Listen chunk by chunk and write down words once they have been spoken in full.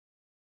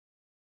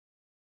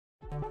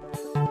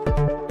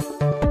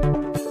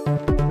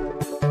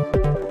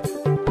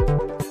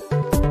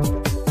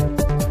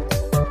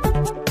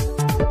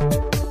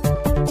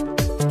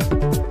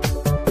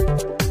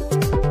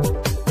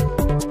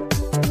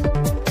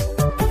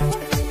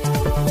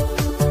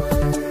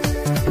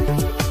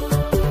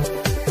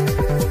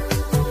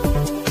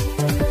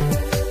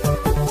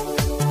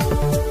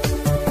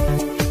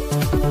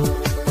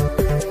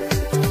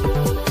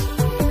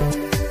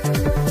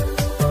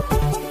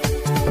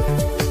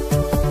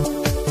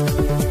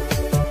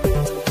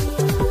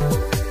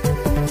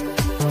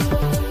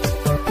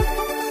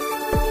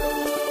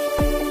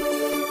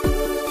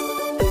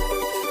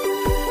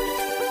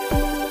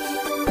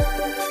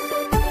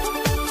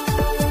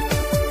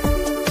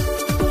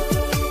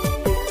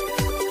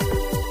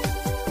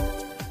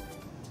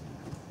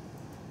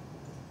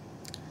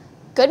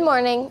Good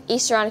morning,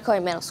 East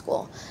Irondequoit Middle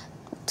School.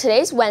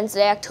 Today's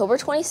Wednesday, October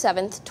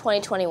 27th,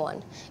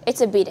 2021.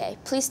 It's a B-Day.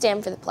 Please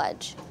stand for the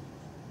pledge.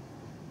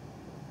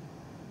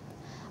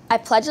 I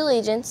pledge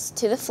allegiance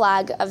to the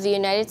flag of the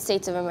United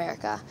States of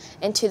America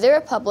and to the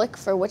republic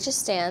for which it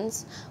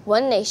stands,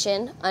 one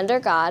nation, under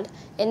God,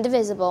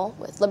 indivisible,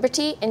 with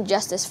liberty and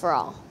justice for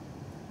all.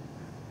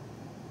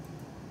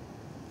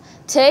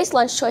 Today's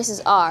lunch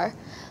choices are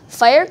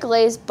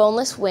fire-glazed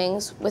boneless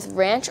wings with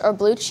ranch or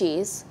blue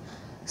cheese,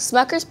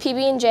 Smucker's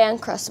PB&J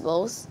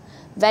Uncrustables,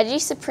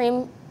 Veggie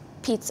Supreme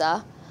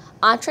Pizza,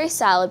 entree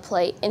salad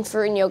plate, and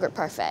fruit and yogurt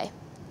parfait.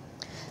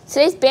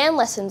 Today's band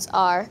lessons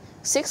are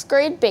 6th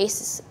grade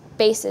basses,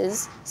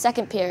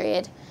 2nd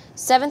period,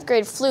 7th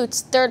grade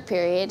flutes, 3rd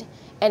period,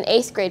 and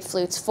 8th grade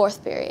flutes,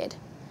 4th period.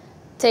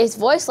 Today's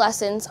voice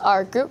lessons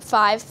are Group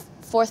 5,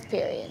 4th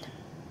period.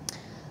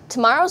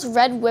 Tomorrow's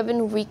Red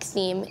Ribbon Week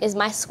theme is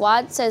My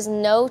Squad Says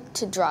No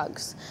to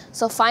Drugs,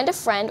 so find a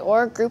friend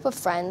or a group of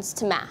friends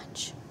to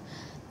match.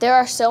 There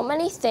are so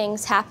many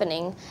things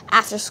happening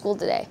after school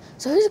today,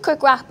 so here's a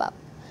quick wrap-up.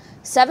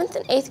 7th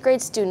and 8th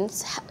grade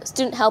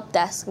student help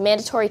desk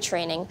mandatory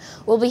training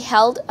will be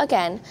held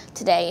again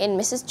today in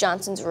Mrs.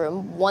 Johnson's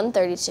room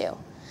 132.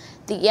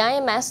 The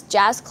EIMS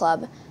Jazz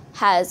Club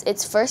has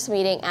its first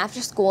meeting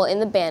after school in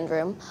the band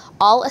room.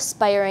 All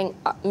aspiring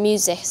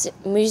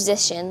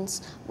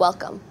musicians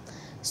welcome.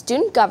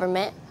 Student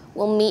government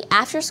will meet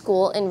after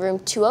school in room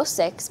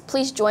 206.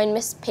 Please join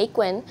Miss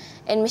Paquin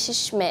and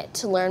Mrs. Schmidt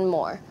to learn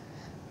more.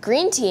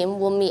 Green team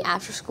will meet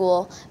after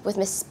school with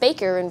Miss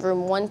Baker in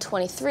room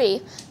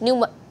 123.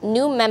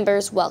 New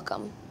members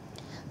welcome.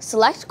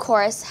 Select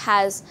chorus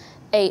has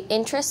a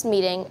interest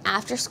meeting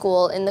after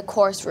school in the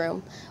chorus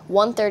room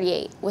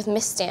 138 with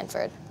Miss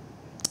Stanford.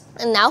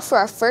 And now for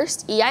our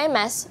first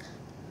EIMS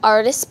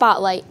Artist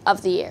Spotlight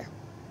of the year.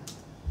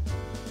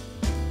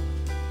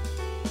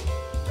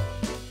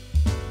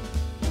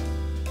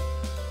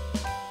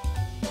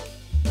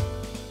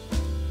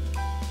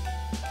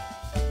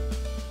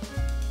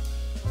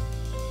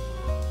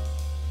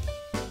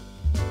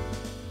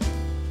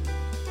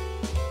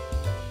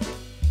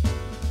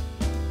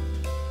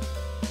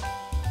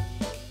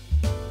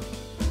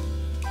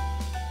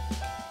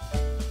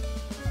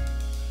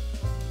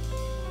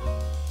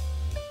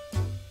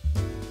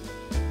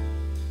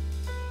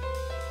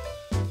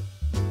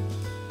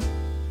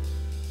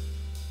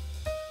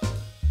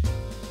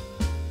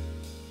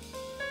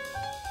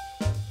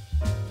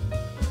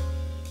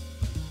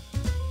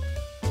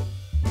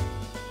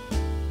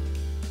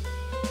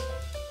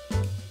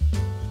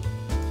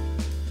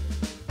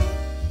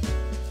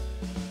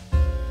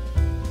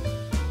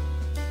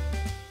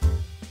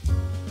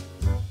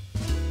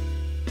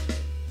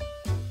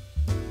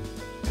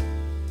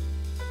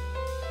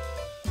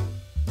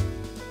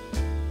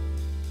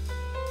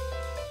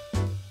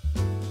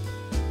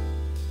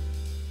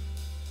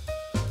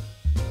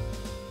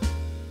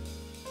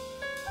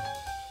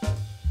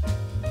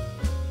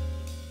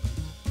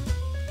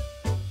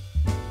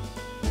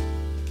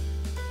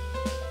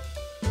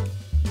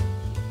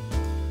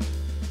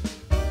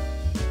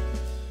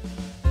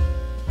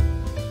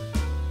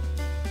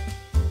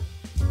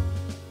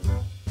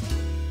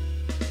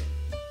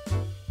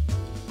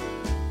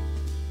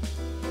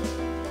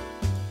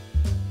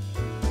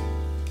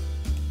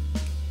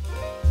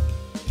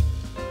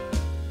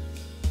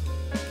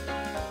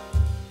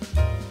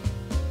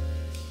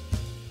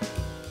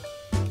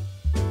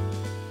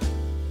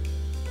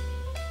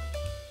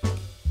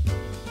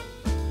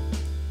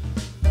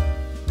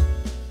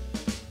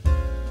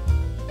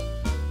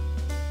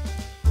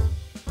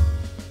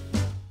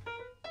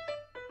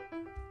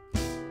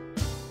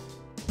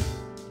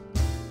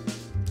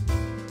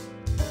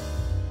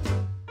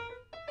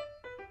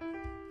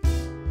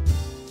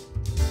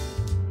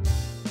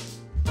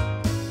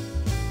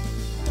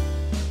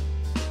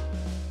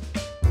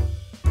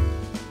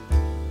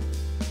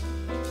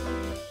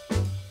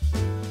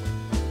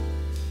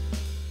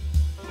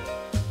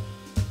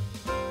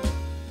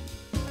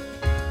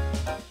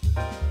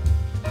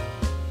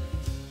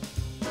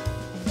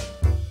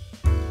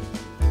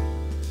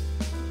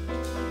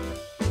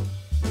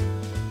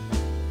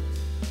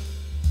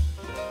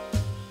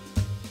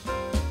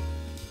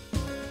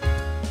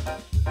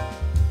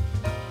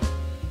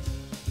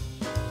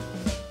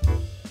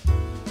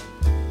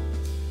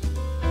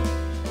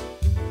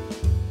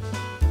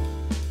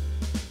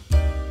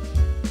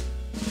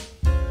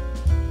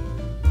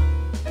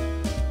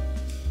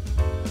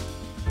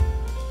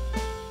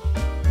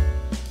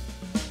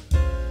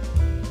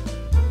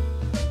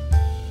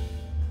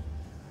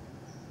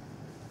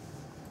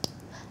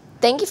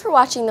 Thank you for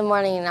watching the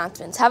morning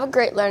announcements. Have a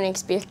great learning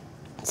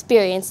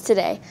experience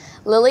today.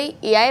 Lily,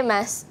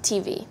 EIMS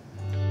TV.